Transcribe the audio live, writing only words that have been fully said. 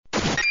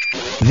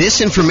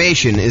This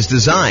information is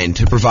designed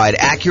to provide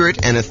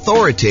accurate and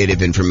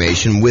authoritative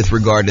information with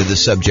regard to the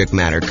subject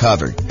matter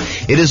covered.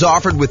 It is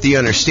offered with the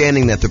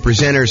understanding that the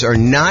presenters are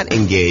not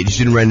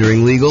engaged in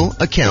rendering legal,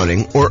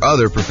 accounting, or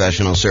other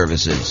professional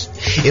services.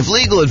 If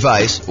legal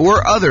advice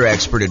or other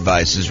expert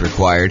advice is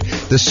required,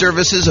 the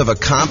services of a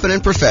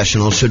competent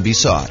professional should be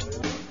sought.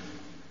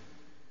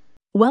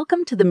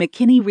 Welcome to the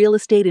McKinney Real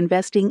Estate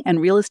Investing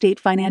and Real Estate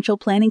Financial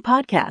Planning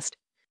Podcast.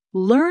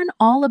 Learn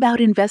all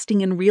about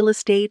investing in real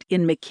estate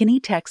in McKinney,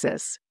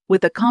 Texas,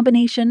 with a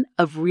combination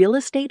of real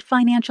estate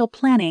financial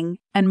planning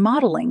and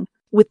modeling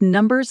with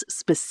numbers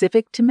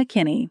specific to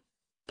McKinney,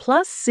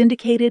 plus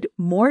syndicated,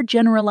 more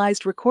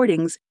generalized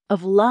recordings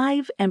of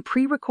live and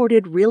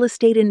pre-recorded real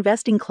estate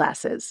investing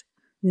classes,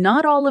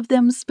 not all of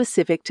them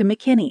specific to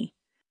McKinney.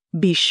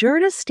 Be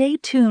sure to stay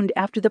tuned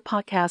after the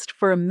podcast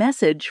for a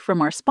message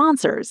from our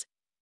sponsors.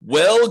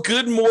 Well,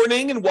 good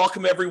morning and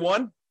welcome,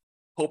 everyone.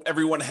 Hope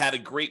everyone had a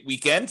great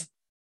weekend.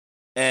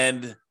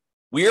 And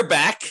we are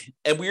back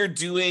and we are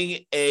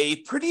doing a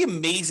pretty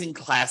amazing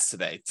class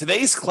today.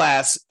 Today's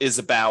class is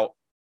about,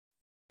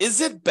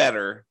 is it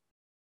better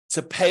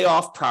to pay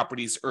off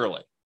properties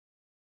early?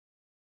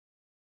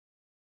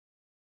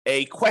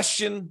 A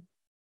question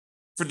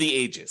for the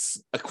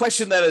ages, a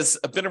question that has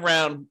been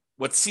around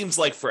what seems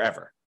like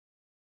forever.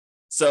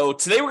 So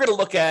today we're going to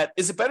look at,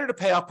 is it better to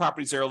pay off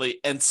properties early?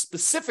 And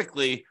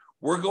specifically,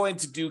 we're going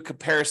to do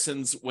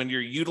comparisons when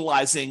you're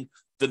utilizing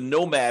the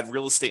Nomad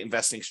real estate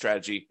investing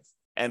strategy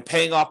and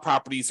paying off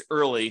properties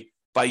early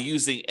by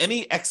using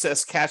any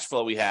excess cash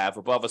flow we have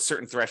above a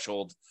certain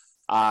threshold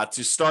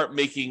to start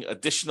making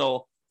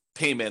additional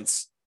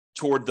payments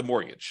toward the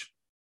mortgage.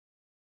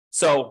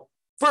 So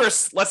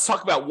first, let's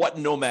talk about what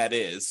Nomad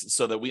is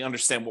so that we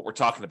understand what we're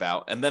talking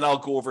about. And then I'll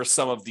go over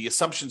some of the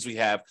assumptions we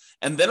have.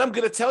 And then I'm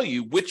going to tell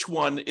you which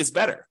one is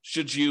better.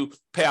 Should you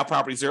pay out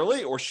properties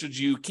early or should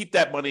you keep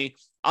that money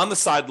on the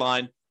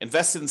sideline,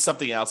 invest it in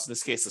something else, in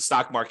this case, the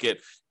stock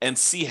market, and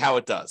see how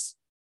it does?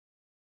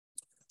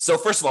 So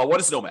first of all, what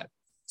is Nomad?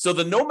 So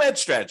the Nomad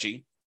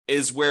strategy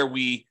is where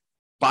we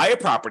buy a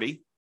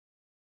property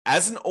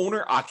as an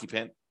owner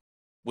occupant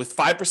with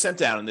 5%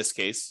 down in this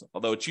case,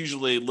 although it's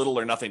usually little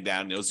or nothing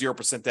down,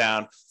 0%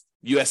 down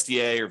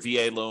USDA or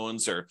VA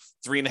loans, or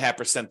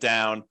 3.5%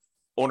 down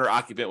owner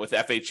occupant with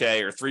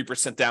FHA, or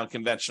 3% down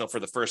conventional for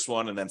the first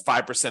one, and then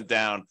 5%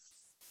 down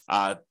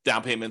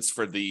down payments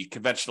for the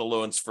conventional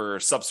loans for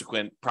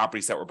subsequent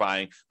properties that we're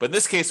buying. But in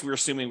this case, we're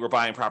assuming we're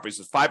buying properties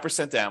with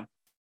 5% down,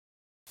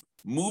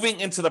 moving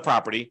into the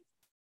property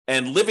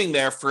and living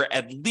there for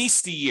at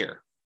least a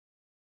year.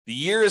 The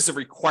year is a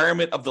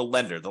requirement of the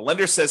lender. The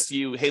lender says to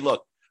you, hey,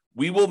 look,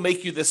 we will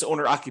make you this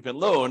owner occupant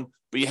loan,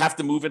 but you have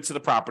to move into the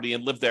property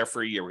and live there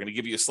for a year. We're going to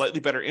give you a slightly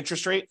better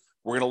interest rate.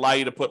 We're going to allow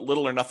you to put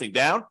little or nothing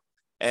down.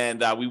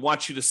 And we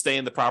want you to stay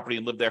in the property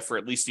and live there for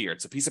at least a year.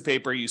 It's a piece of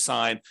paper. You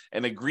sign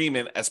an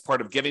agreement as part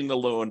of getting the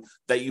loan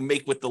that you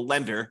make with the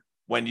lender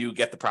when you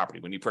get the property,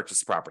 when you purchase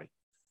the property.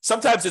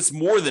 Sometimes it's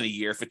more than a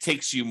year if it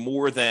takes you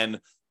more than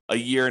a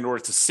year in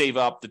order to save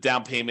up the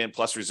down payment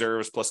plus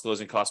reserves plus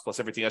closing costs plus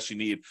everything else you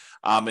need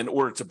in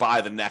order to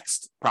buy the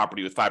next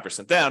property with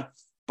 5% down.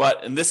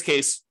 But in this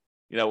case,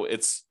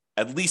 it's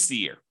at least a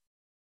year.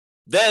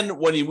 Then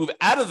when you move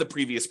out of the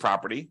previous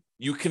property,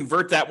 you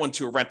convert that one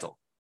to a rental.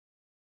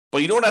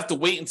 But you don't have to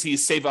wait until you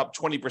save up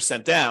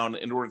 20% down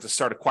in order to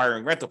start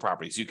acquiring rental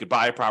properties. You could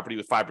buy a property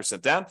with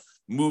 5% down,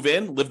 move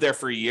in, live there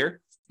for a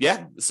year.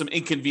 Yeah, some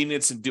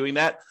inconvenience in doing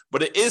that,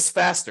 but it is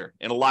faster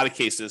in a lot of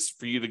cases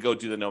for you to go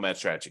do the Nomad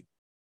strategy.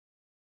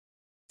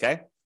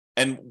 Okay?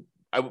 And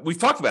we've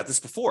talked about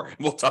this before, and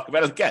we'll talk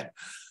about it again.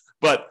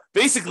 But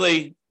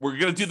basically, we're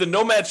going to do the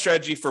Nomad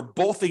strategy for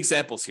both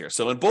examples here.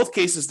 So in both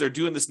cases, they're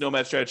doing this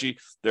Nomad strategy.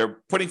 They're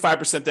putting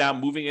 5%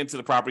 down, moving into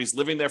the properties,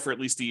 living there for at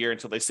least a year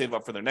until they save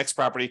up for their next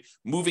property,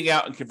 moving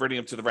out and converting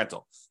them to the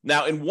rental.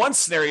 Now, in one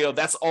scenario,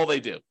 that's all they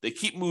do. They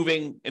keep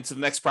moving into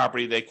the next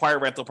property. They acquire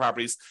rental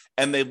properties,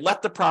 and they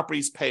let the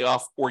properties pay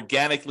off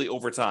organically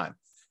over time.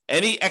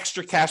 Any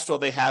extra cash flow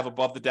they have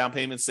above the down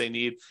payments they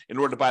need in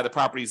order to buy the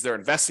properties, they're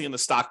investing in the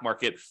stock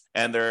market,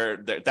 and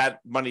that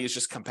money is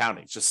just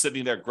compounding, just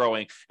sitting there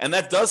growing. And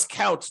that does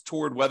count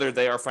toward whether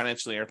they are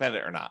financially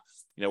independent or not.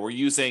 We're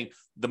using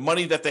the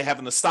money that they have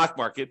in the stock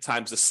market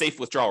times the safe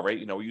withdrawal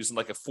rate. We're using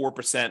like a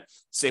 4%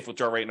 safe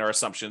withdrawal rate in our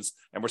assumptions.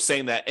 And we're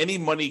saying that any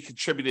money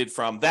contributed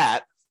from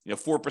that,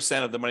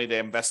 4% of the money they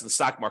invest in the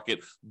stock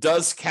market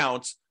does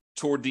count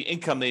toward the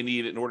income they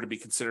need in order to be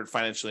considered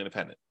financially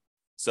independent.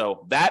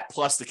 So that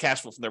plus the cash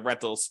flow from their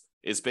rentals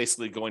is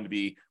basically going to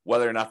be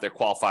whether or not they're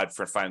qualified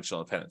for financial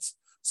independence.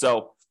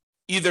 So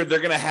either they're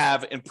going to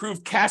have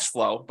improved cash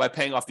flow by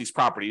paying off these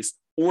properties,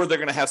 or they're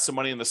going to have some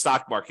money in the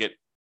stock market,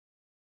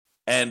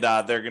 and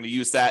they're going to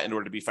use that in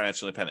order to be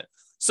financially independent.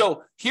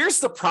 So here's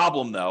the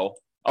problem, though.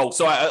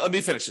 Let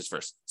me finish this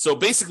first. So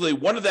basically,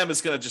 one of them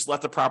is going to just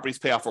let the properties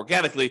pay off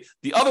organically.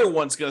 The other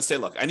one's going to say,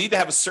 look, I need to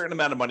have a certain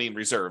amount of money in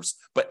reserves,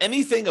 but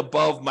anything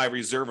above my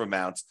reserve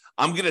amount,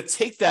 I'm going to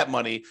take that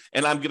money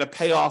and I'm going to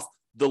pay off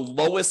the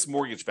lowest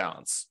mortgage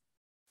balance.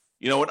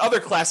 In other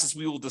classes,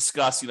 we will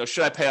discuss,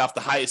 should I pay off the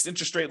highest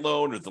interest rate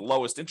loan or the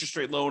lowest interest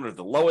rate loan or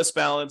the lowest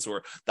balance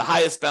or the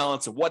highest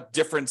balance, and what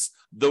difference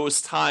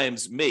those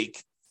times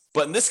make.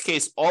 But in this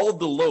case, all of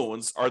the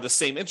loans are the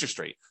same interest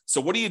rate. So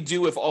what do you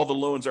do if all the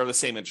loans are the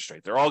same interest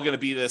rate? They're all going to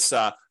be this,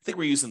 I think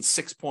we're using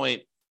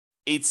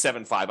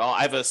 6.875.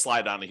 I have a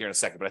slide on it here in a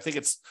second, but I think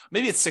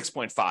maybe it's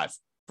 6.5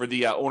 for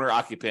the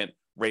owner-occupant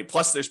rate,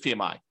 plus there's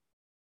PMI.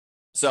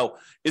 So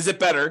is it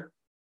better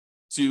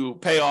to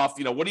pay off,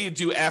 what do you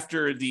do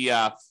after the,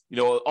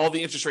 all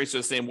the interest rates are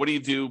the same? What do you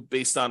do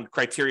based on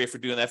criteria for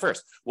doing that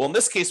first? Well, in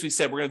this case, we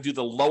said we're going to do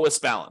the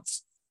lowest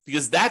balance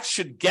because that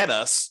should get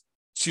us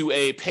to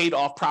a paid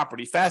off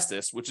property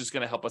fastest, which is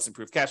going to help us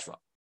improve cash flow.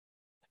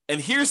 And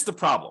here's the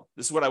problem.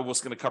 This is what I was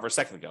going to cover a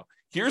second ago.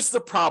 Here's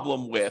the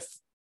problem with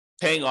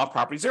paying off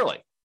properties early.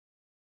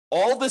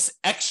 All this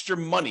extra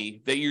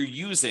money that you're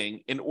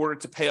using in order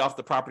to pay off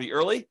the property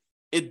early,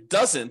 it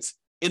doesn't,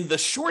 in the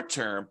short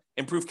term,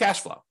 improve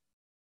cash flow,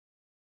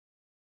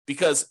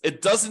 because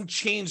it doesn't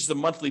change the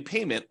monthly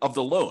payment of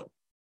the loan.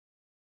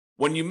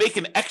 When you make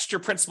an extra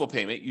principal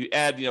payment, you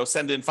add,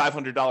 send in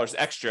 $500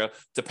 extra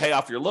to pay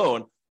off your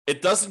loan,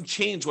 it doesn't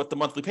change what the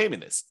monthly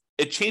payment is.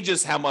 It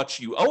changes how much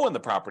you owe on the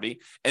property.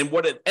 And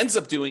what it ends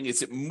up doing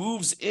is it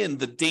moves in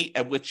the date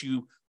at which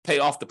you pay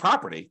off the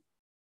property.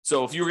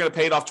 So if you were going to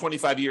pay it off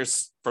 25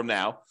 years from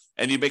now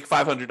and you make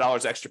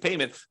 $500 extra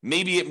payment,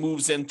 maybe it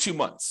moves in 2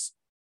 months.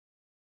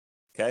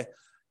 Okay.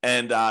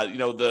 And,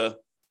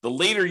 the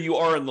later you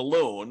are in the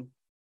loan,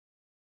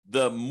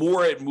 the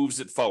more it moves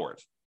it forward.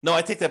 No,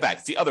 I take that back.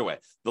 It's the other way.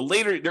 The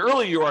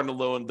earlier you are in the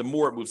loan, the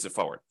more it moves it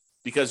forward,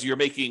 because you're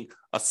making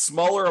a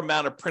smaller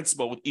amount of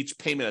principal with each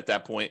payment at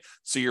that point.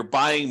 So you're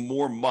buying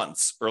more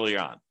months early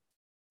on.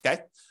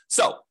 Okay.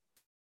 So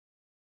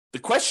the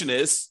question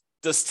is,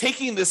 does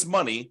taking this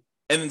money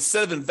and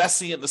instead of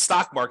investing it in the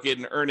stock market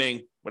and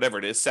earning whatever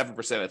it is,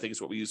 7%, I think is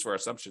what we use for our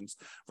assumptions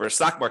for a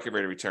stock market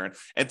rate of return,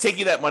 and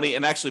taking that money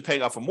and actually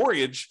paying off a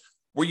mortgage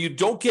where you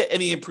don't get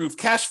any improved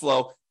cash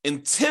flow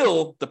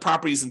until the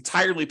property is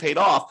entirely paid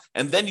off.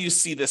 And then you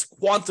see this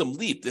quantum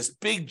leap, this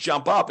big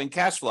jump up in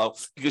cash flow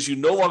because you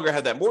no longer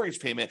have that mortgage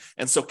payment.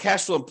 And so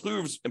cash flow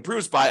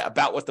improves by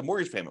about what the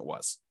mortgage payment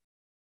was.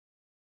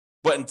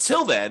 But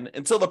until then,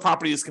 until the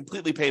property is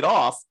completely paid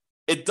off,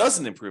 it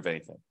doesn't improve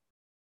anything.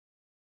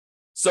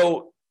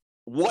 So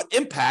what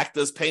impact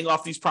does paying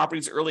off these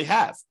properties early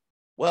have?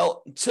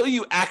 Well, until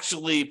you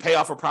actually pay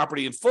off a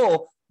property in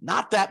full,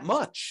 not that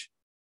much,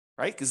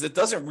 right? Because it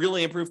doesn't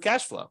really improve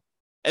cash flow.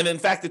 And in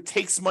fact, it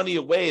takes money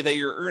away that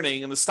you're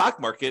earning in the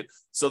stock market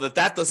so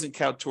that doesn't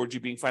count towards you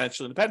being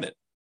financially independent.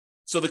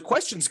 So the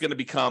question is going to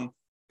become,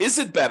 is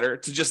it better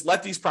to just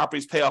let these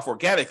properties pay off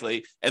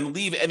organically and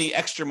leave any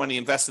extra money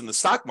invested in the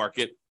stock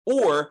market,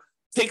 or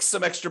take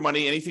some extra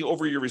money, anything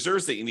over your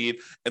reserves that you need,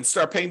 and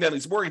start paying down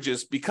these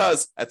mortgages?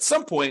 Because at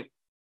some point,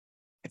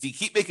 if you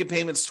keep making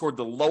payments toward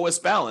the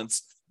lowest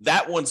balance,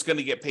 that one's going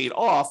to get paid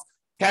off.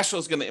 Cash flow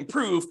is going to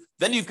improve.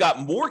 Then you've got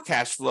more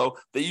cash flow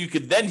that you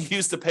could then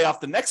use to pay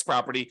off the next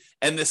property,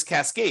 and this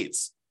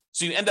cascades.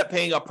 So you end up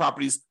paying off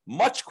properties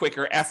much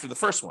quicker after the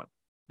first one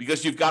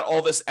because you've got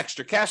all this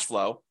extra cash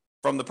flow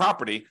from the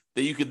property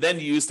that you could then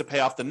use to pay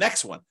off the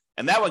next one.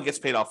 And that one gets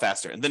paid off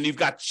faster. And then you've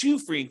got 2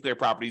 free and clear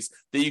properties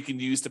that you can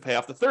use to pay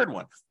off the third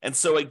one. And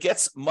so it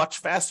gets much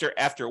faster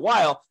after a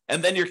while.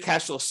 And then your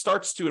cash flow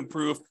starts to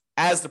improve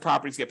as the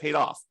properties get paid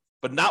off,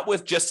 but not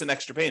with just an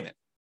extra payment.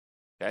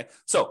 Okay.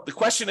 So the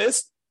question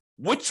is,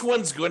 which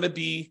one's going to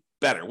be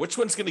better? Which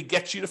one's going to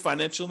get you to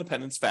financial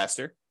independence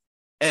faster?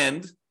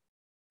 And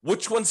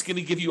which one's going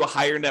to give you a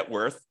higher net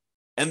worth?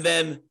 And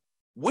then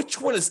which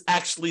one is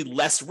actually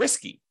less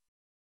risky?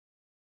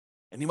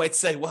 And you might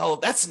say, well,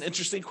 that's an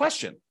interesting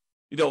question.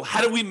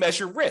 How do we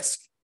measure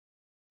risk?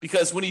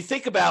 Because when you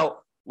think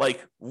about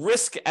like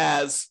risk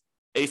as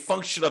a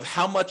function of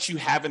how much you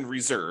have in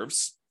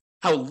reserves,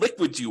 how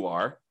liquid you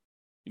are,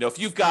 if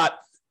you've got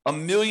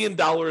 $1 million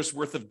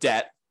worth of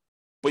debt,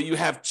 but you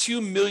have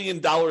 $2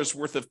 million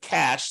worth of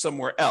cash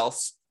somewhere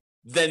else,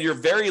 then you're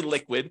very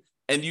liquid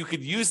and you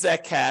could use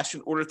that cash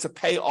in order to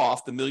pay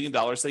off the $1 million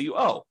that you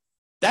owe.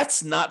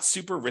 That's not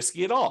super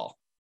risky at all.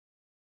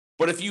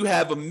 But if you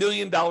have $1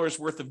 million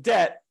worth of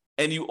debt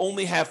and you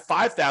only have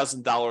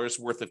 $5,000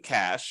 worth of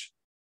cash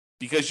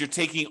because you're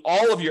taking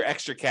all of your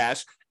extra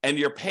cash and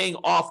you're paying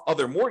off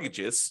other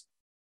mortgages,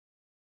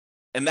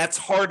 and that's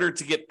harder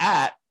to get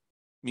at.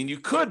 I mean, you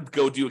could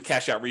go do a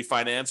cash out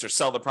refinance or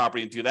sell the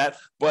property and do that,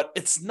 but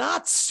it's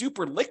not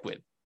super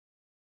liquid.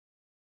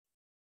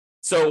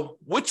 So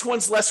which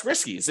one's less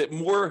risky? Is it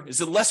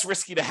less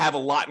risky to have a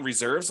lot in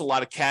reserves, a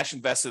lot of cash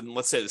invested in,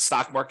 let's say, the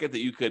stock market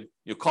that you could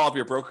call up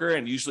your broker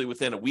and usually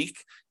within a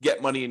week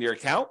get money in your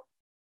account?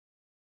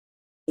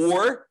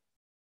 Or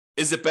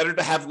is it better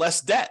to have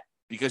less debt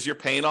because you're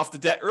paying off the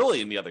debt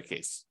early in the other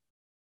case?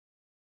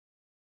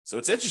 So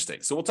it's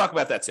interesting. So we'll talk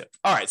about that too.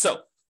 All right.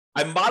 So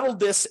I modeled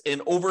this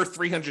in over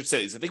 300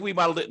 cities. I think we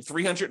modeled it in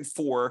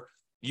 304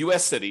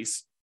 U.S.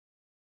 cities.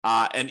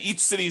 And each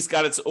city's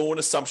got its own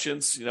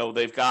assumptions.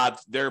 They've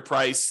got their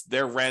price,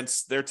 their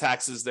rents, their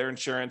taxes, their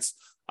insurance,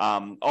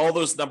 All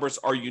those numbers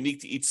are unique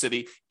to each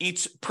city.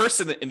 Each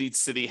person in each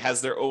city has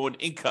their own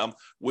income,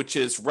 which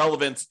is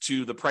relevant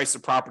to the price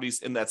of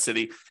properties in that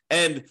city.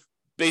 And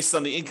based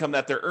on the income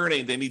that they're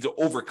earning, they need to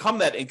overcome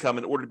that income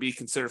in order to be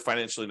considered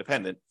financially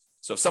independent.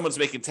 So if someone's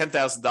making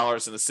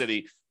 $10,000 in the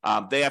city,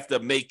 they have to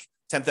make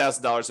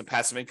 $10,000 in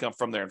passive income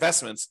from their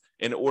investments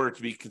in order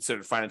to be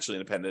considered financially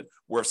independent.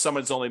 Where if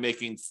someone's only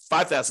making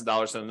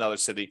 $5,000 in another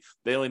city,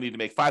 they only need to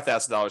make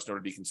 $5,000 in order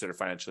to be considered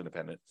financially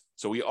independent.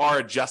 So we are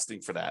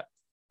adjusting for that.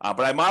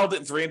 But I modeled it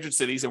in 300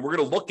 cities, and we're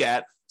going to look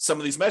at some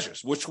of these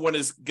measures. Which one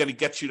is going to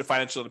get you to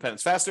financial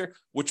independence faster?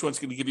 Which one's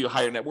going to give you a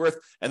higher net worth?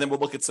 And then we'll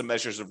look at some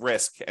measures of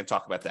risk and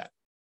talk about that.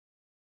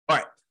 All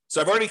right.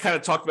 So I've already kind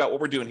of talked about what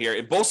we're doing here.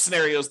 In both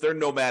scenarios, they're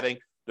nomading.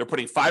 They're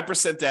putting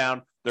 5%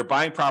 down. They're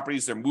buying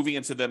properties. They're moving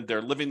into them.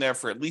 They're living there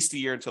for at least a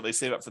year until they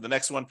save up for the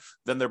next one.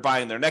 Then they're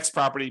buying their next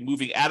property,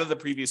 moving out of the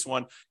previous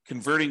one,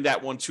 converting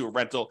that one to a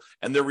rental,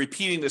 and they're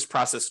repeating this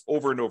process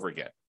over and over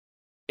again.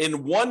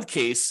 In one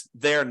case,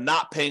 they're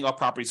not paying off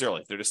properties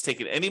early. They're just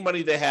taking any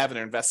money they have and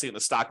they're investing in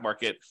the stock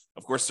market.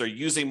 Of course, they're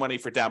using money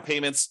for down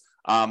payments.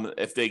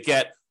 If they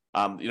get,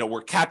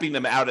 we're capping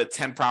them out at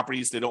 10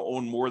 properties. They don't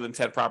own more than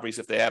 10 properties.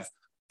 If they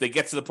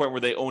get to the point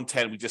where they own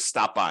 10, we just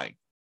stop buying.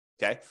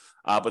 Okay.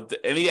 But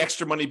any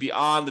extra money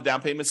beyond the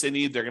down payments they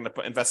need, they're going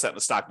to invest that in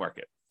the stock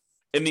market.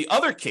 In the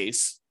other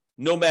case,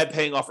 Nomad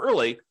paying off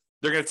early,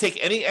 they're going to take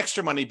any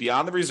extra money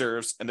beyond the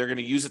reserves and they're going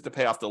to use it to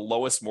pay off the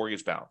lowest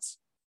mortgage balance.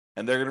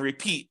 And they're going to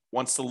repeat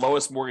once the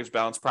lowest mortgage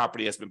balance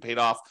property has been paid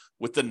off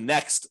with the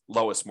next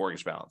lowest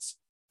mortgage balance.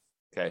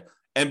 Okay.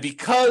 And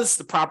because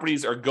the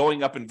properties are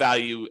going up in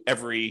value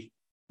every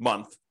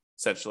month,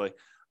 essentially,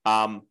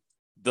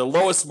 the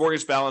lowest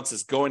mortgage balance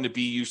is going to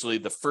be usually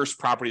the first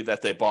property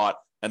that they bought,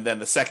 and then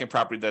the second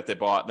property that they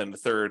bought, and then the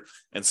third.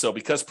 And so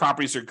because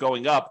properties are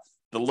going up,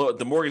 the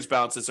mortgage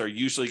balances are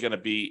usually going to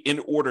be in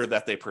order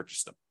that they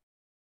purchased them.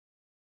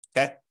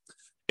 Okay.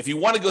 If you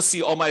want to go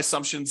see all my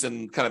assumptions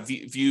and kind of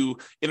view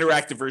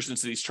interactive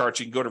versions of these charts,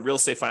 you can go to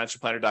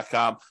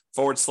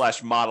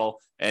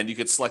realestateFinancialPlanner.com/model, and you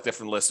can select it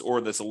from the list,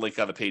 or there's a link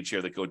on the page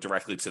here that go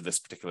directly to this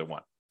particular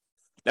one.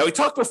 Now, we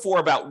talked before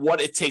about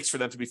what it takes for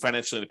them to be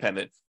financially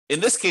independent. In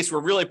this case, we're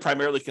really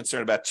primarily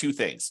concerned about two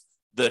things: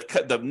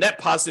 the net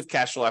positive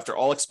cash flow after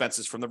all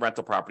expenses from the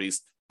rental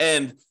properties,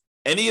 and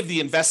any of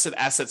the invested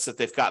assets that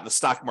they've got in the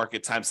stock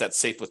market times that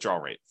safe withdrawal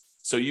rate.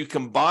 So you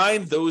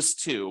combine those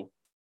two,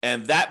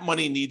 and that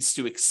money needs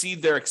to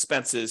exceed their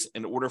expenses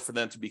in order for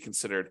them to be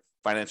considered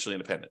financially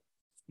independent.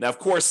 Now, of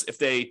course, if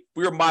we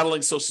were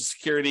modeling Social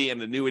Security and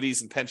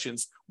annuities and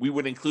pensions, we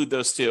would include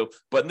those too.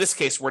 But in this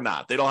case, we're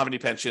not. They don't have any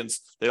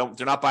pensions. They're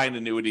not buying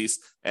annuities,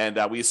 and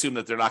we assume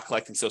that they're not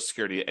collecting Social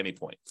Security at any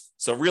point.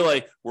 So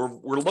really,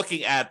 we're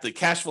looking at the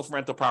cash flow from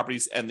rental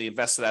properties and the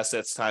invested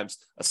assets times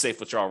a safe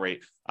withdrawal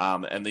rate.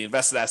 And the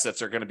invested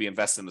assets are going to be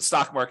invested in the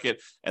stock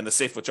market, and the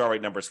safe withdrawal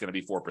rate number is going to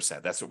be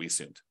 4%. That's what we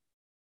assumed.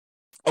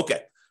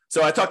 Okay.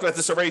 So I talked about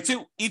this already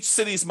too. Each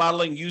city's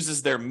modeling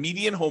uses their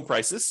median home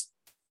prices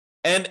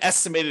and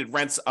estimated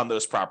rents on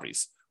those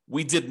properties.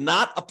 We did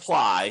not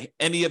apply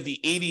any of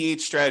the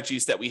 88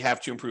 strategies that we have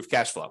to improve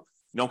cash flow.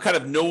 I'm kind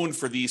of known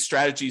for these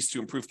strategies to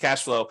improve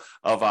cash flow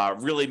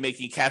of really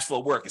making cash flow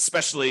work,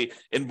 especially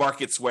in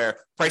markets where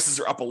prices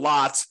are up a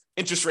lot,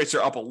 interest rates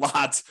are up a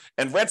lot,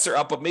 and rents are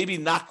up, but maybe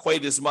not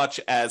quite as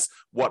much as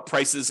what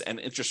prices and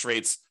interest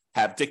rates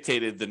have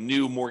dictated the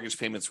new mortgage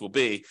payments will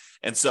be.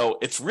 And so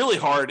it's really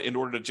hard in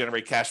order to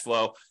generate cash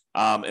flow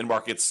in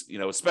markets,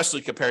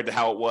 especially compared to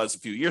how it was a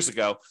few years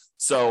ago.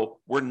 So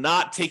we're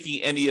not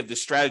taking any of the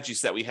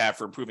strategies that we have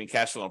for improving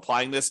cash flow and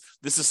applying this.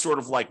 This is sort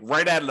of like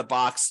right out of the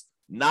box,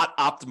 not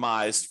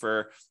optimized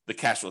for the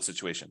cash flow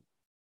situation.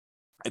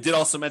 I did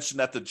also mention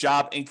that the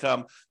job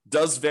income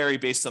does vary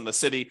based on the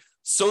city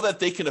so that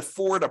they can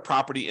afford a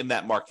property in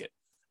that market.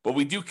 But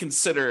we do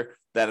consider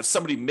that if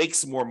somebody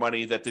makes more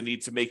money, that they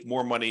need to make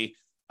more money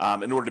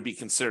in order to be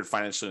considered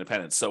financially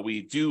independent. So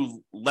we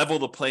do level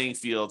the playing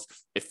field.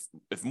 If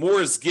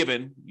more is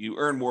given, you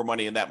earn more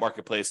money in that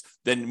marketplace,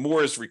 then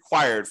more is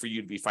required for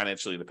you to be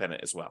financially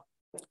independent as well.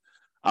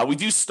 We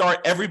do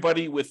start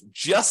everybody with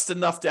just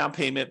enough down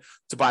payment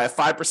to buy a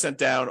 5%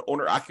 down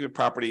owner-occupant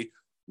property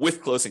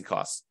with closing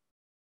costs.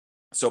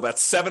 So about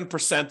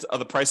 7% of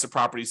the price of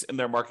properties in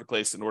their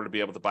marketplace in order to be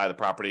able to buy the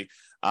property.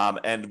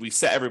 And we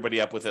set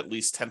everybody up with at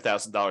least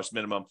 $10,000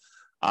 minimum.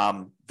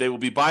 They will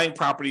be buying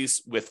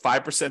properties with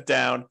 5%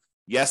 down.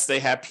 Yes,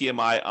 they have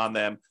PMI on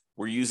them.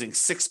 We're using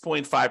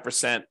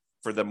 6.5%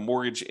 for the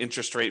mortgage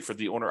interest rate for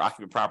the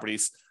owner-occupant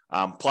properties,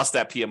 plus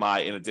that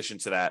PMI in addition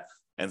to that.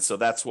 And so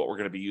that's what we're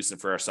going to be using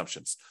for our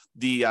assumptions.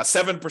 The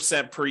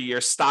 7% per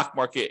year stock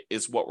market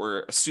is what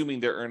we're assuming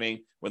they're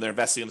earning when they're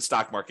investing in the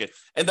stock market.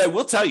 And I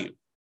will tell you,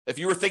 if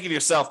you were thinking to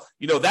yourself,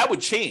 that would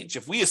change.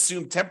 If we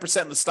assume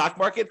 10% in the stock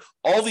market,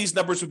 all these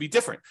numbers would be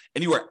different.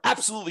 And you are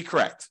absolutely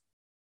correct.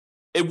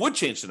 It would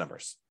change the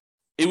numbers.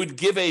 It would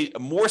give a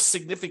more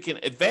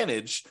significant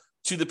advantage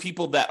to the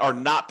people that are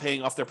not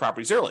paying off their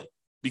properties early,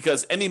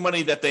 because any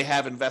money that they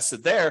have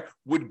invested there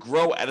would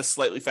grow at a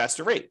slightly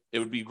faster rate. It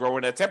would be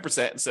growing at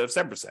 10% instead of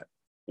 7%.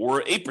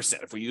 or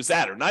 8% if we use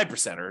that, or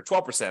 9% or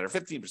 12% or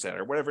 15%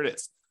 or whatever it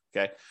is.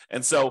 Okay.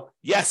 And so,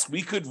 yes,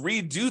 we could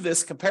redo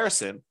this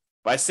comparison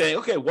by saying,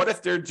 okay, what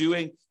if they're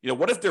doing,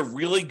 what if they're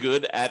really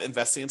good at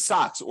investing in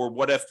stocks? Or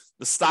what if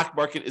the stock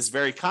market is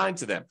very kind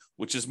to them,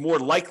 which is more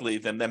likely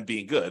than them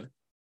being good,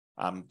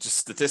 just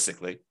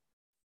statistically.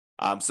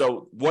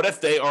 So what if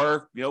they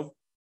are,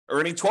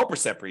 earning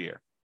 12% per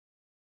year?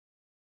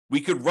 We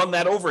could run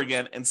that over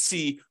again and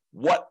see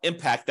what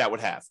impact that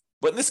would have.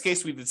 But in this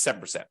case, we did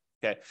 7%.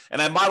 Okay.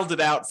 And I modeled it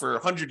out for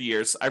 100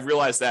 years. I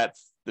realized that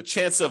the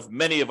chance of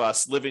many of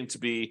us living to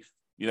be,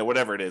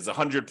 whatever it is,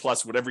 100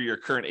 plus, whatever your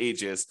current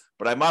age is,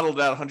 but I modeled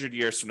it out 100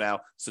 years from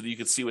now so that you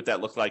could see what that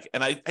looked like.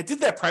 And I did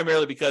that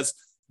primarily because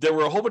there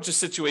were a whole bunch of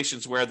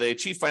situations where they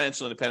achieved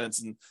financial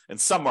independence in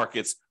some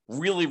markets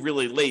really,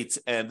 really late.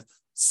 And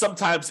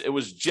sometimes it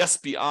was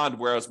just beyond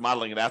where I was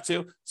modeling it out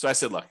to. So I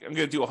said, look, I'm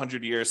going to do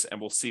 100 years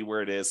and we'll see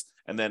where it is.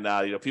 And then,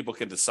 people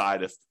can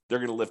decide if they're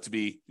going to live to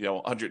be,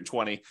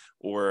 120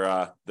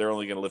 or they're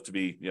only going to live to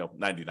be,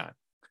 99.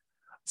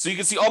 So you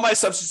can see all my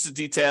assumptions in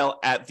detail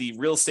at the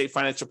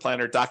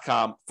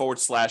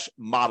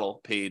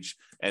realestatefinancialplanner.com/model page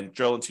and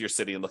drill into your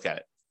city and look at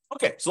it.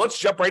 Okay, so let's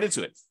jump right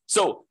into it.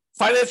 So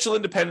financial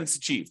independence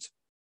achieved.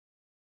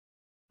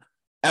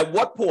 At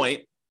what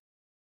point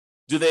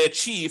do they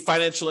achieve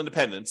financial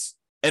independence?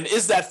 And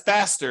is that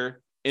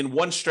faster in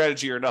one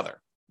strategy or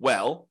another?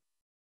 Well,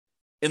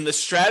 in the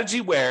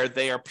strategy where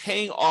they are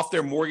paying off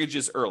their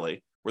mortgages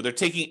early, where they're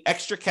taking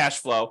extra cash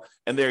flow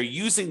and they're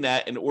using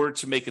that in order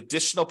to make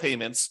additional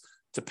payments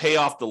to pay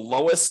off the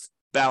lowest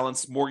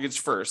balance mortgage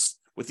first,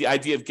 with the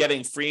idea of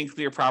getting free and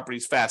clear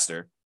properties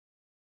faster,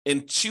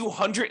 in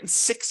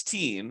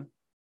 216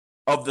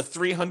 of the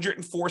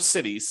 304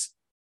 cities,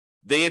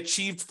 they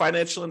achieved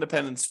financial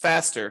independence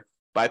faster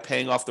by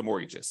paying off the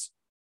mortgages.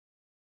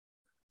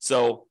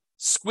 So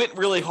squint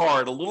really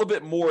hard, a little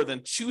bit more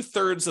than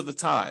 2/3 of the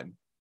time,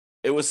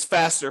 it was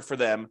faster for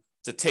them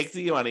to take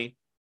the money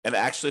and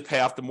actually pay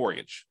off the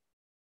mortgage,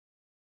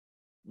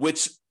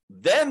 which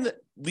then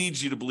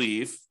leads you to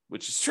believe,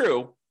 which is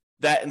true,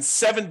 that in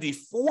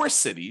 74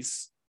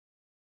 cities,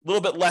 a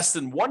little bit less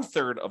than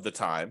 1/3 of the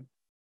time,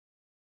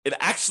 it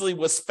actually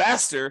was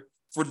faster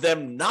for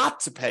them not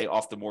to pay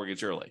off the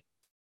mortgage early.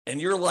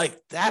 And you're like,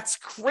 that's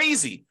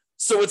crazy.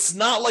 So it's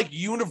not like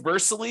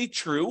universally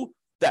true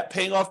that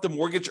paying off the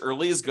mortgage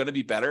early is going to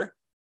be better.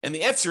 And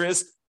the answer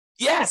is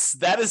yes,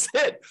 that is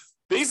it.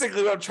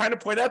 Basically, what I'm trying to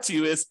point out to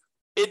you is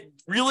it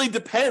really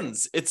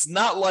depends. It's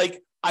not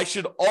like I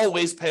should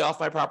always pay off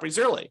my properties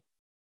early.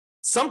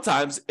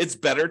 Sometimes it's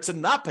better to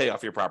not pay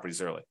off your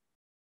properties early.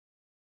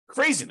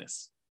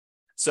 Craziness.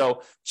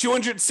 So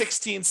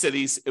 216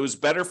 cities, it was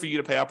better for you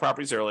to pay off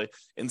properties early.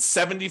 In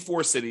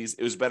 74 cities,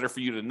 it was better for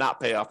you to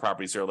not pay off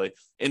properties early.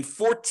 In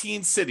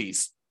 14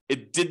 cities,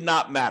 it did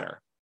not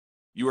matter.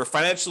 You were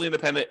financially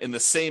independent in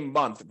the same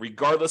month,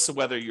 regardless of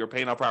whether you were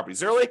paying off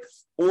properties early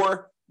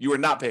or you were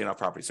not paying off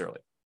properties early.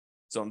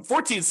 So in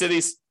 14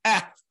 cities,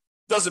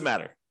 doesn't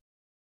matter.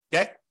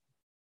 Okay?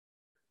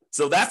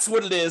 So that's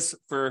what it is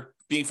for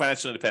being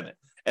financially independent.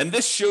 And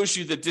this shows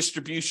you the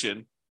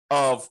distribution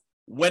of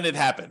when it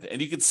happened.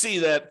 And you can see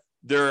that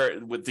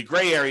there, with the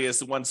gray areas,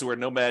 the ones who are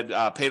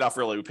Nomad paid off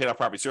early, we paid off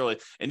properties early.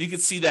 And you can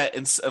see that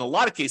in a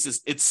lot of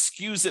cases, it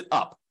skews it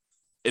up.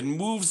 It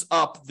moves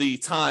up the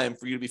time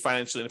for you to be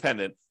financially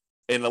independent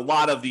in a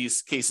lot of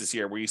these cases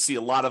here, where you see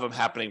a lot of them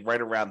happening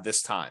right around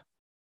this time.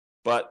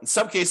 But in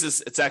some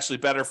cases, it's actually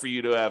better for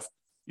you to have,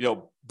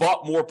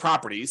 bought more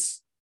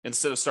properties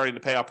instead of starting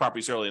to pay off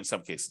properties early in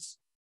some cases.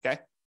 Okay.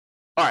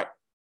 All right.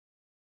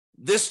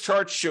 This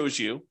chart shows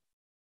you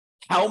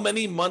how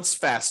many months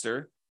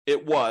faster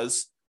it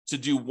was to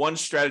do one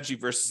strategy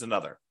versus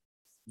another.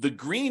 The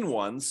green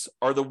ones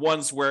are the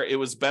ones where it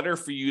was better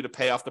for you to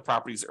pay off the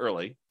properties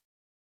early.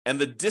 And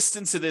the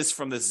distance it is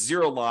from the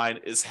zero line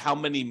is how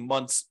many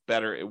months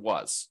better it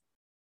was.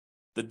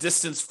 The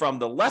distance from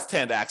the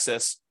left-hand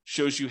axis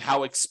shows you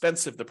how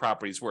expensive the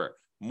properties were.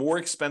 More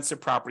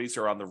expensive properties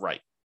are on the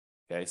right.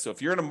 Okay, so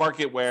if you're in a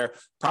market where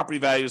property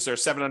values are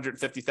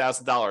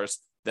 $750,000,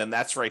 then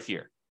that's right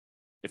here.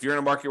 If you're in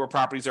a market where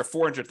properties are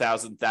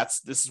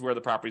 $400,000, this is where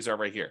the properties are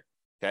right here.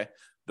 Okay,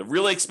 the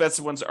really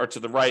expensive ones are to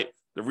the right.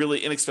 The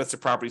really inexpensive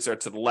properties are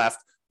to the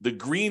left. The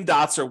green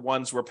dots are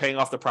ones where paying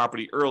off the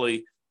property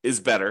early is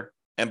better,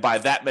 and by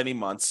that many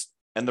months.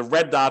 And the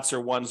red dots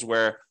are ones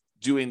where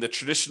doing the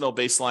traditional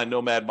baseline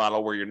Nomad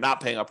model, where you're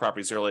not paying off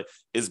properties early,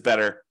 is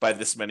better by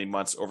this many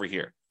months over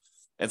here.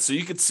 And so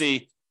you can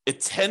see it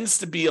tends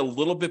to be a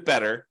little bit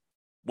better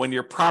when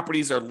your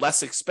properties are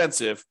less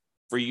expensive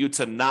for you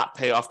to not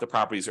pay off the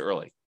properties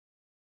early.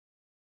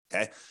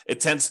 Okay,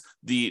 it tends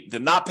the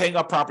not paying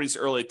off properties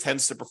early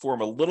tends to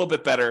perform a little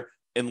bit better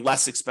in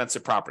less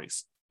expensive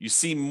properties. You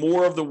see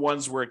more of the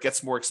ones where it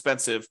gets more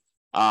expensive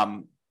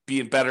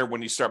being better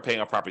when you start paying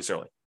off properties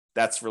early.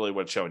 That's really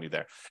what it's showing you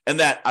there. And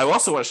that I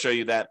also want to show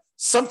you that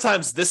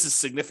sometimes this is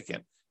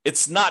significant.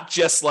 It's not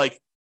just like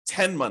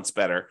 10 months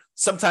better.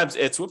 Sometimes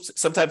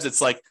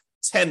it's like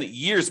 10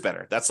 years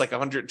better. That's like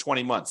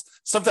 120 months.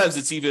 Sometimes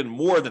it's even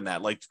more than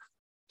that, like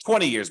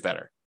 20 years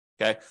better.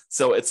 Okay,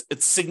 so it's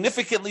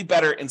significantly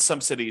better in some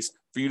cities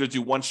for you to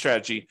do one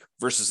strategy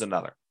versus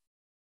another.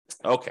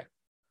 Okay.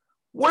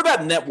 What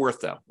about net worth,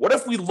 though? What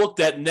if we looked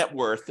at net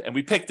worth and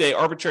we picked an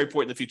arbitrary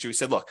point in the future? We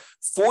said, look,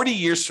 40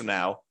 years from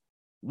now,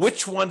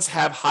 which ones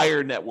have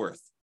higher net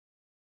worth?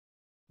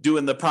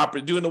 Doing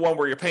the one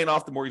where you're paying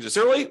off the mortgages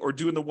early, or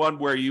doing the one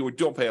where you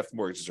don't pay off the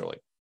mortgages early?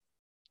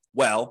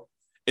 Well,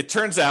 it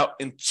turns out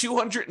in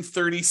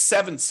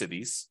 237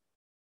 cities,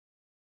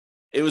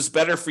 it was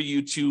better for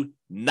you to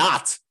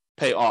not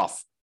pay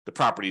off the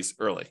properties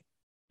early.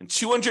 In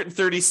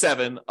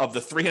 237 of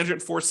the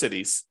 304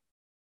 cities,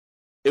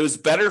 it was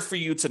better for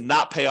you to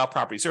not pay off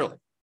properties early.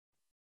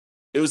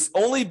 It was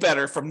only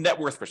better from net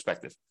worth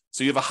perspective.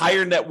 So you have a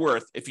higher net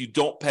worth if you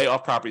don't pay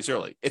off properties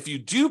early. If you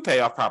do pay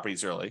off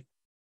properties early,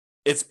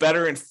 it's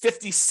better in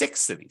 56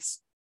 cities.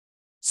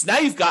 So now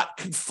you've got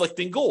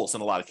conflicting goals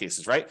in a lot of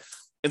cases, right?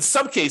 In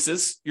some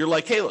cases, you're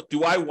like, hey, look,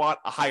 do I want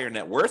a higher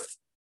net worth,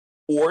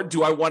 or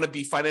do I want to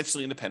be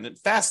financially independent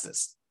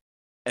fastest?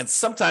 And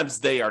sometimes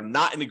they are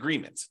not in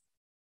agreement.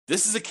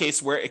 This is a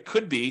case where it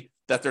could be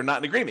that they're not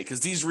in agreement because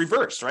these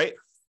reverse, right?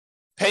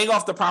 Paying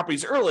off the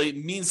properties early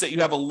means that you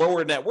have a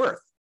lower net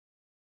worth,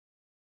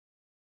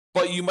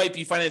 but you might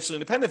be financially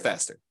independent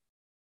faster.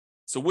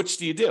 So which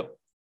do you do?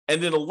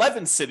 And in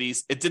 11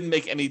 cities, it didn't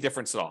make any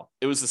difference at all.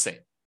 It was the same.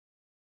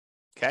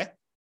 Okay?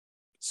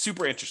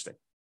 Super interesting.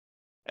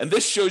 And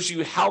this shows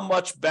you how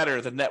much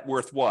better the net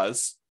worth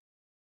was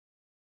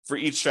for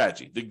each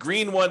strategy. The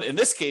green one in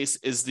this case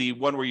is the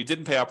one where you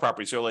didn't pay off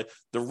properties early.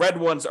 The red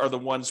ones are the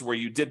ones where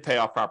you did pay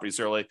off properties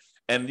early.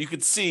 And you can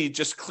see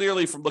just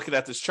clearly from looking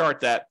at this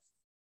chart that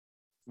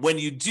when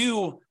you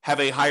do have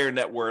a higher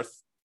net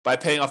worth by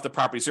paying off the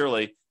properties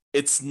early,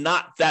 it's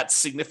not that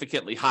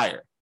significantly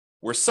higher.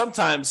 Where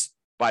sometimes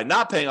by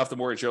not paying off the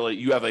mortgage early,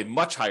 you have a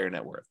much higher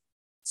net worth.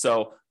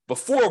 So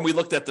before, when we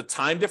looked at the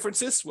time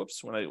differences,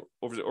 when I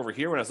over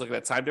here, when I was looking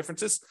at time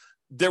differences,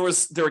 there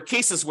were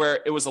cases where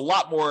it was a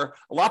lot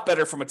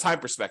better from a time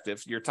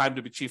perspective. Your time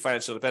to achieve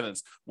financial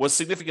independence was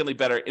significantly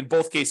better in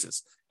both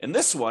cases. In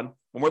this one,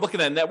 when we're looking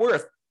at net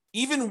worth,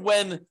 even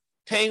when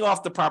paying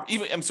off the property,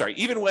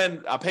 even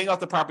when paying off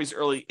the properties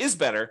early is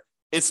better,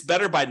 it's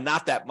better by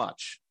not that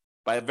much,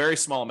 by a very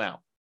small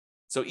amount.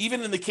 So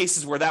even in the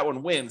cases where that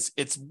one wins,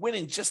 it's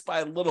winning just by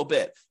a little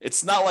bit.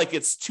 It's not like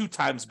it's 2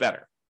 times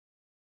better.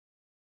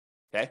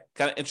 Okay,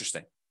 kind of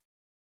interesting.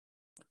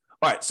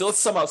 All right, so let's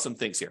sum out some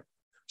things here.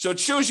 So it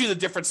shows you the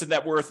difference in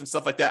net worth and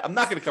stuff like that. I'm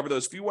not going to cover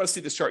those. If you want to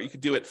see this chart, you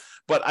can do it.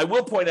 But I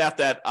will point out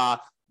that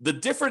the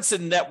difference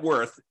in net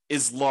worth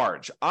is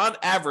large. On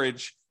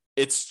average,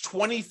 it's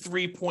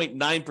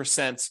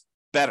 23.9%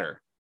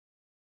 better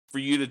for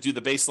you to do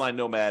the baseline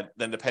Nomad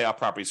than to pay off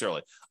properties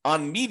early.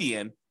 On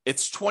median,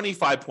 it's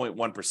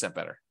 25.1%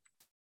 better.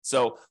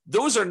 So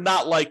those are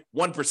not like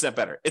 1%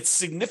 better. It's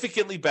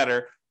significantly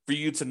better for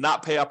you to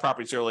not pay off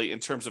properties early in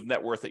terms of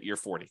net worth at year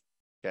 40.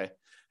 Okay.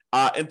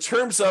 In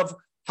terms of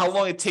how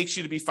long it takes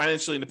you to be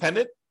financially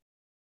independent,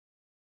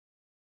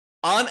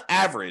 on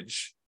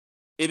average,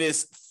 it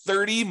is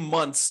 30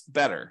 months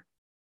better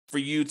for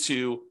you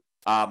to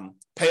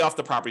pay off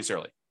the properties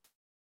early.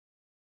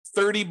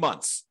 30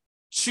 months,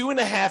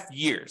 2.5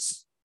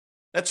 years.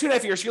 Now,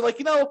 2.5 years, you're like,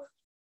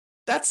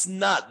 that's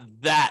not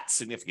that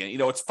significant.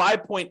 It's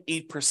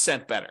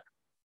 5.8% better.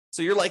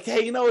 So you're like,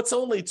 hey, it's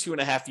only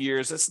 2.5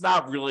 years. It's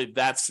not really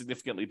that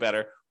significantly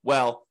better.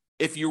 Well,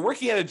 if you're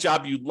working at a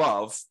job you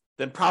love,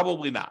 then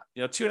probably not.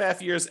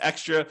 2.5 years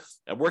extra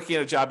and working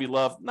at a job you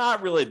love,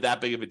 not really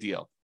that big of a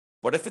deal.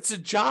 But if it's a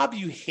job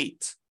you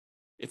hate,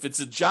 if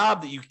it's a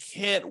job that you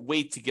can't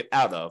wait to get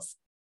out of,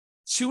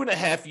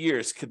 2.5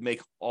 years could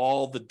make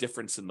all the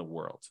difference in the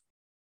world.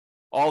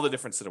 All the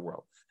difference in the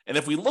world. And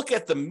if we look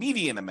at the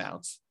median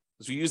amount,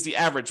 as we use the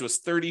average was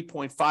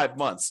 30.5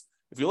 months.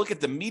 If you look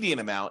at the median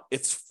amount,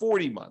 it's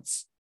 40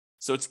 months.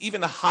 So it's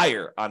even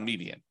higher on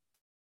median.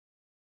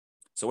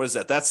 So what is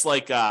that? That's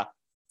like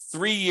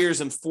 3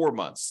 years and 4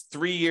 months,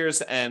 3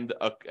 years and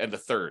a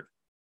third.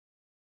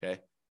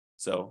 Okay.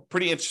 So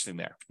pretty interesting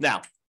there.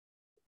 Now,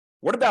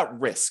 what about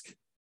risk?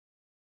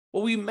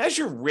 Well, we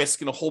measure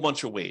risk in a whole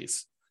bunch of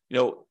ways.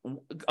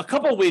 A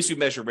couple of ways we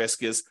measure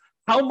risk is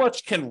how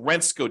much can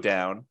rents go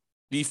down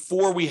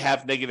before we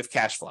have negative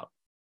cash flow?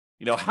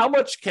 How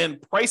much can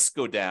price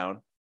go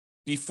down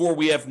before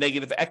we have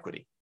negative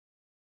equity?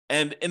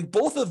 And in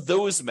both of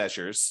those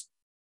measures,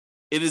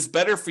 it is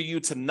better for you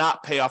to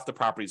not pay off the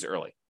properties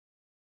early.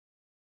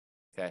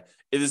 Okay.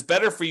 It is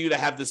better for you to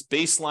have this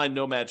baseline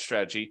Nomad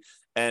strategy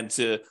and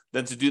to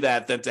do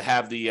that than to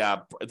have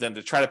than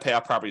to try to pay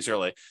off properties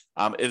early.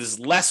 It is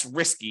less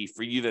risky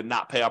for you to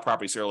not pay off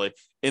properties early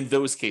in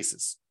those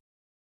cases.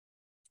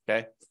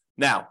 Okay.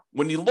 Now,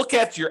 when you look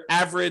at your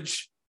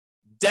average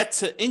debt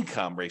to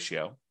income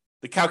ratio,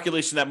 the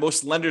calculation that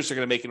most lenders are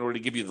going to make in order to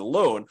give you the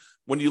loan,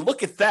 when you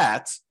look at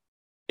that,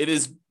 it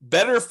is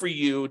better for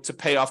you to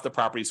pay off the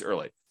properties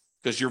early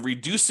because you're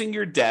reducing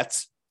your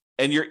debt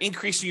and you're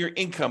increasing your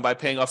income by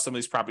paying off some of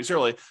these properties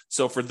early.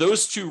 So for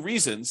those two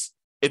reasons,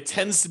 it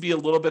tends to be a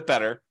little bit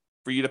better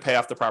for you to pay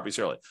off the properties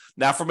early.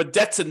 Now, from a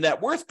debt to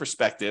net worth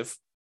perspective,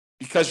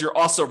 because you're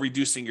also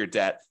reducing your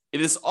debt,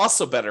 it is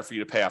also better for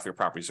you to pay off your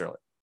properties early.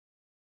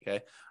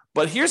 Okay.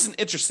 But here's an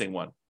interesting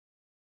one.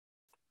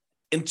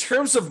 In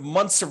terms of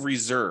months of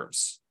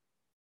reserves,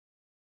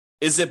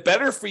 is it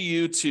better for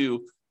you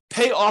to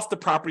pay off the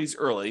properties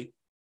early,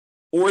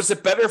 or is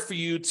it better for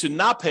you to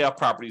not pay off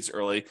properties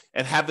early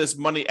and have this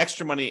money,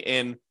 extra money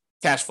in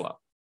cash flow?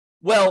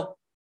 Well,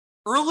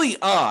 early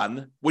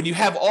on, when you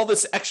have all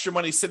this extra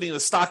money sitting in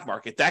the stock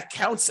market, that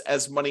counts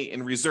as money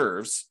in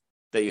reserves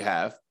that you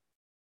have.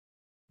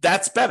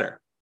 That's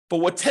better. But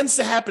what tends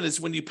to happen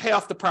is when you pay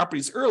off the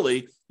properties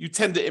early, you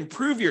tend to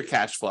improve your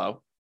cash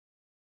flow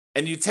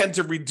and you tend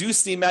to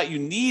reduce the amount you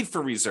need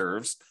for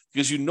reserves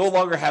because you no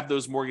longer have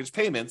those mortgage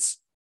payments.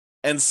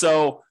 And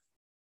so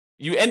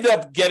you end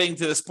up getting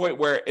to this point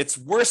where it's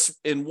worse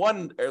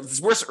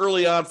it's worse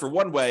early on for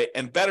one way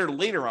and better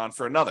later on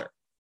for another,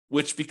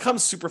 which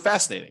becomes super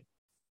fascinating.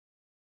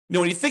 You know,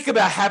 when you think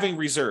about having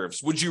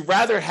reserves, would you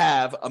rather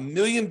have $1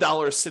 million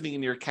sitting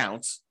in your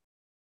accounts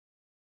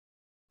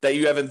that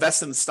you have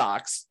invested in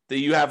stocks, that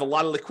you have a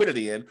lot of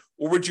liquidity in,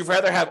 or would you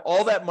rather have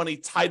all that money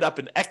tied up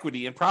in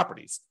equity and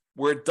properties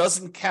where it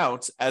doesn't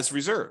count as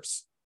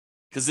reserves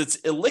because it's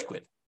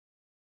illiquid?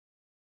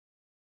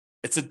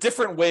 It's a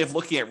different way of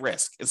looking at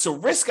risk. And so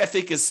risk, I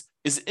think, is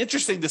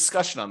interesting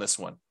discussion on this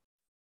one.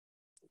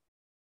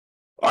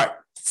 All right,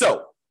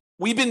 so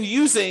we've been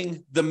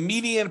using the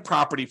median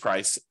property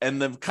price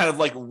and the kind of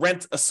like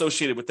rent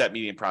associated with that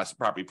median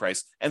property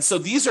price. And so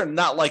these are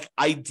not like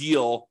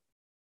ideal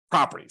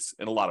properties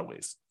in a lot of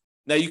ways.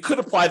 Now, you could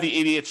apply the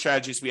 88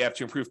 strategies we have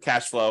to improve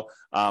cash flow,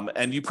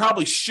 and you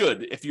probably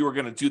should if you were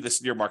going to do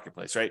this in your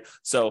marketplace, right?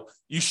 So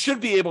you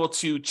should be able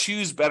to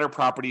choose better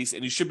properties,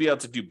 and you should be able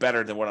to do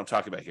better than what I'm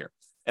talking about here.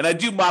 And I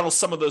do model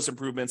some of those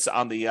improvements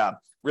on the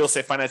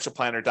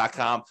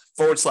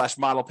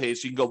realestatefinancialplanner.com/model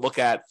page. You can go look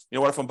at,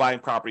 what if I'm buying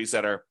properties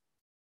that are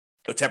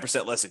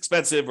 10% less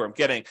expensive, or I'm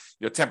getting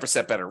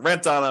 10% better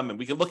rent on them, and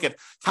we can look at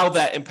how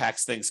that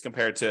impacts things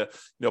compared to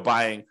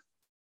buying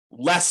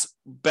less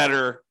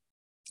better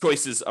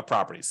choices of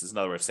properties is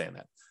another way of saying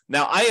that.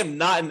 Now, I am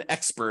not an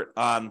expert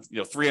on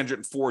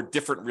 304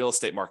 different real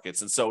estate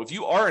markets. And so if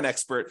you are an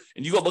expert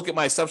and you go look at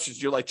my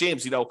assumptions, you're like,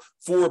 James,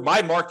 for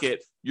my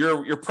market,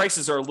 your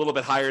prices are a little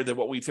bit higher than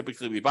what we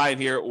typically be buying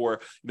here,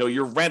 or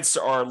your rents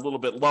are a little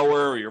bit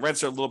lower, or your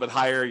rents are a little bit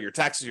higher, your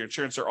taxes, your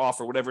insurance are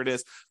off, or whatever it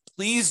is.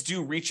 Please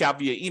do reach out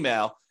via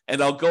email,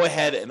 and I'll go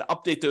ahead and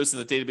update those in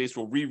the database.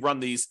 We'll rerun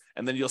these,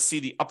 and then you'll see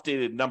the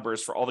updated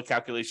numbers for all the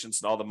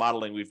calculations and all the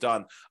modeling we've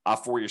done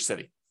for your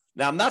city.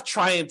 Now, I'm not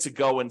trying to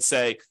go and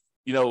say,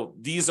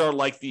 these are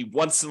like the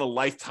once in a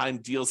lifetime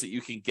deals that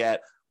you can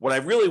get. What I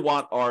really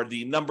want are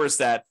the numbers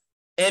that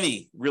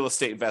any real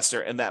estate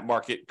investor in that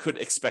market could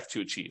expect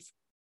to achieve.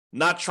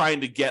 Not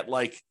trying to get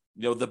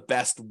the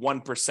best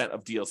 1%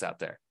 of deals out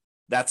there.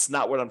 That's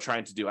not what I'm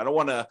trying to do. I don't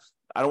want to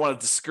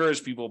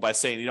discourage people by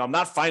saying, I'm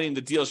not finding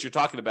the deals you're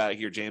talking about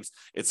here, James.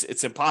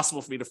 It's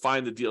impossible for me to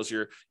find the deals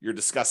you're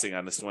discussing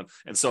on this one.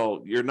 And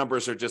so your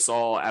numbers are just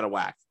all out of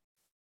whack.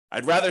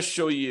 I'd rather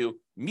show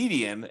you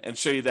median and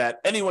show you that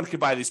anyone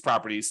could buy these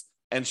properties,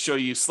 and show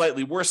you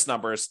slightly worse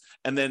numbers.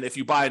 And then if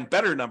you buy in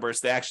better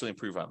numbers, they actually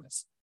improve on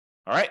this.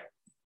 All right.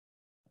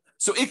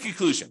 So in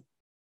conclusion,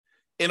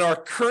 in our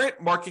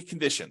current market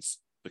conditions,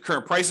 the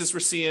current prices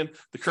we're seeing,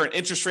 the current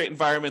interest rate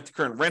environment, the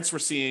current rents we're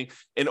seeing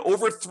in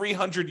over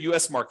 300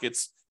 US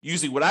markets,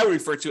 using what I would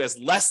refer to as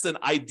less than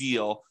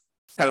ideal,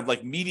 kind of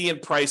like median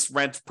price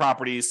rent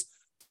properties,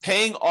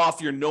 paying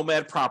off your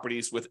Nomad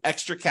properties with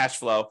extra cash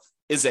flow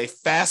is a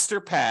faster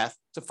path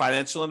to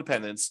financial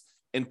independence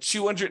in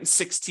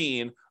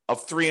 216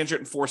 of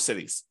 304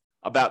 cities.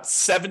 About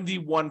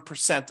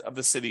 71% of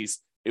the cities,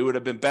 it would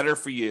have been better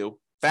for you,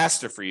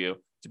 faster for you,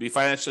 to be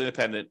financially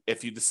independent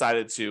if you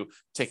decided to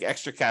take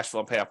extra cash flow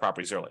and pay off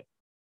properties early.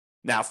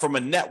 Now, from a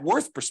net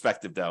worth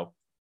perspective, though,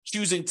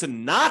 choosing to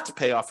not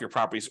pay off your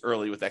properties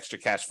early with extra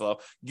cash flow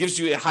gives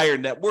you a higher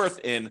net worth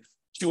in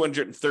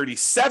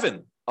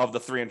 237 of the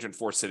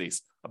 304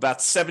 cities, about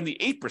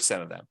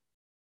 78% of them.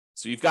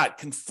 So you've got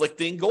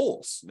conflicting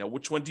goals. Now,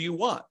 which one do you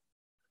want?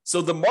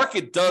 So the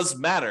market does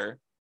matter,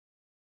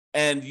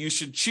 and you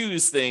should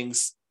choose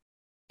things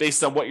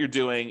based on what you're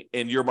doing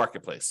in your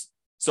marketplace.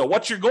 So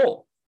what's your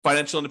goal?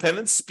 Financial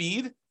independence,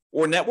 speed,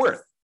 or net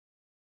worth?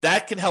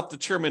 That can help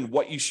determine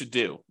what you should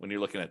do when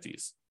you're looking at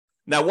these.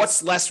 Now,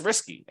 what's less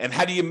risky, and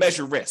how do you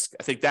measure risk?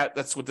 I think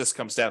that's what this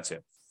comes down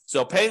to.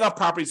 So paying off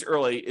properties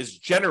early is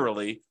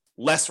generally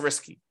less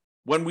risky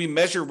when we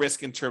measure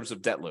risk in terms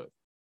of debt load,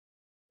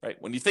 right?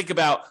 When you think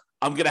about,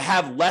 I'm going to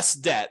have less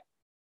debt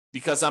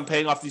because I'm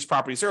paying off these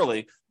properties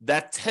early,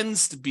 that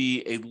tends to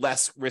be a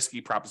less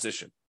risky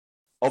proposition.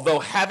 Although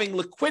having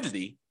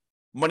liquidity,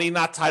 money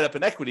not tied up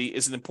in equity,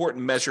 is an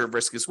important measure of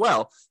risk as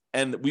well.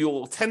 And we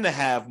will tend to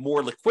have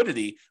more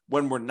liquidity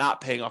when we're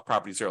not paying off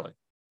properties early,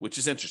 which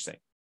is interesting.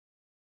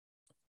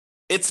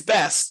 It's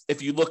best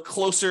if you look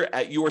closer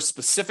at your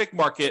specific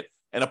market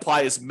and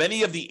apply as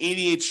many of the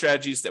 88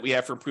 strategies that we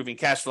have for improving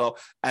cash flow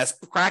as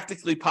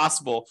practically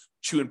possible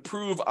to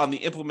improve on the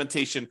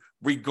implementation,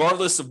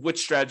 regardless of which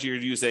strategy you're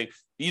using,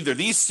 either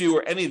these two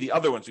or any of the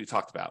other ones we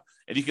talked about.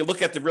 And you can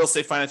look at the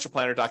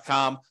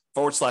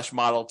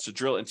realestatefinancialplanner.com/model to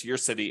drill into your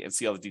city and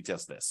see all the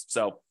details of this.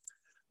 So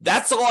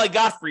that's all I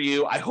got for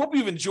you. I hope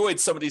you've enjoyed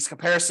some of these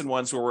comparison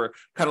ones where we're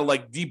kind of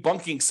like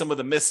debunking some of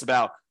the myths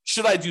about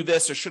should I do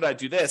this or should I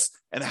do this,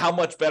 and how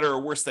much better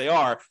or worse they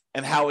are,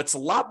 and how it's a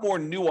lot more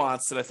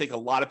nuanced than I think a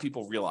lot of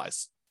people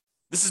realize.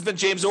 This has been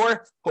James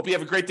Orr. Hope you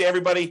have a great day,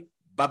 everybody.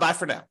 Bye-bye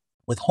for now.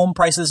 With home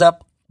prices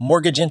up,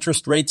 mortgage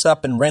interest rates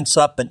up, and rents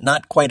up, but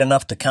not quite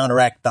enough to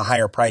counteract the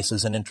higher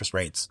prices and interest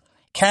rates,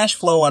 cash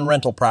flow on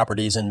rental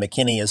properties in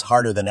McKinney is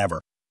harder than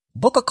ever.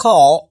 Book a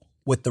call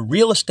with the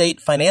Real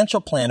Estate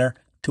Financial Planner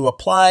to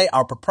apply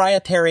our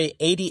proprietary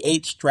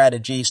 88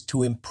 strategies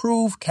to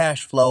improve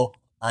cash flow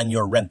on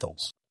your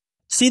rentals.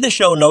 See the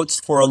show notes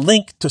for a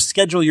link to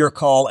schedule your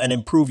call and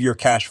improve your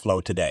cash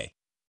flow today.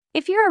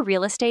 If you're a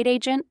real estate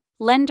agent,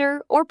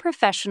 lender, or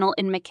professional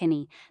in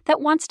McKinney that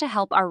wants to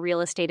help our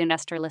real estate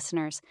investor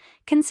listeners,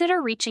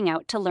 consider reaching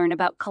out to learn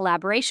about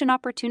collaboration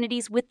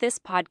opportunities with this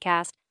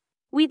podcast.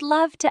 We'd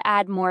love to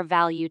add more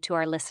value to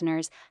our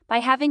listeners by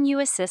having you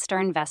assist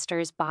our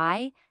investors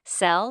buy,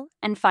 sell,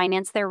 and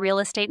finance their real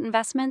estate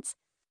investments.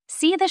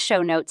 See the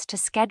show notes to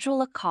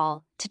schedule a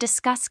call to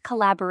discuss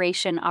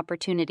collaboration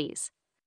opportunities.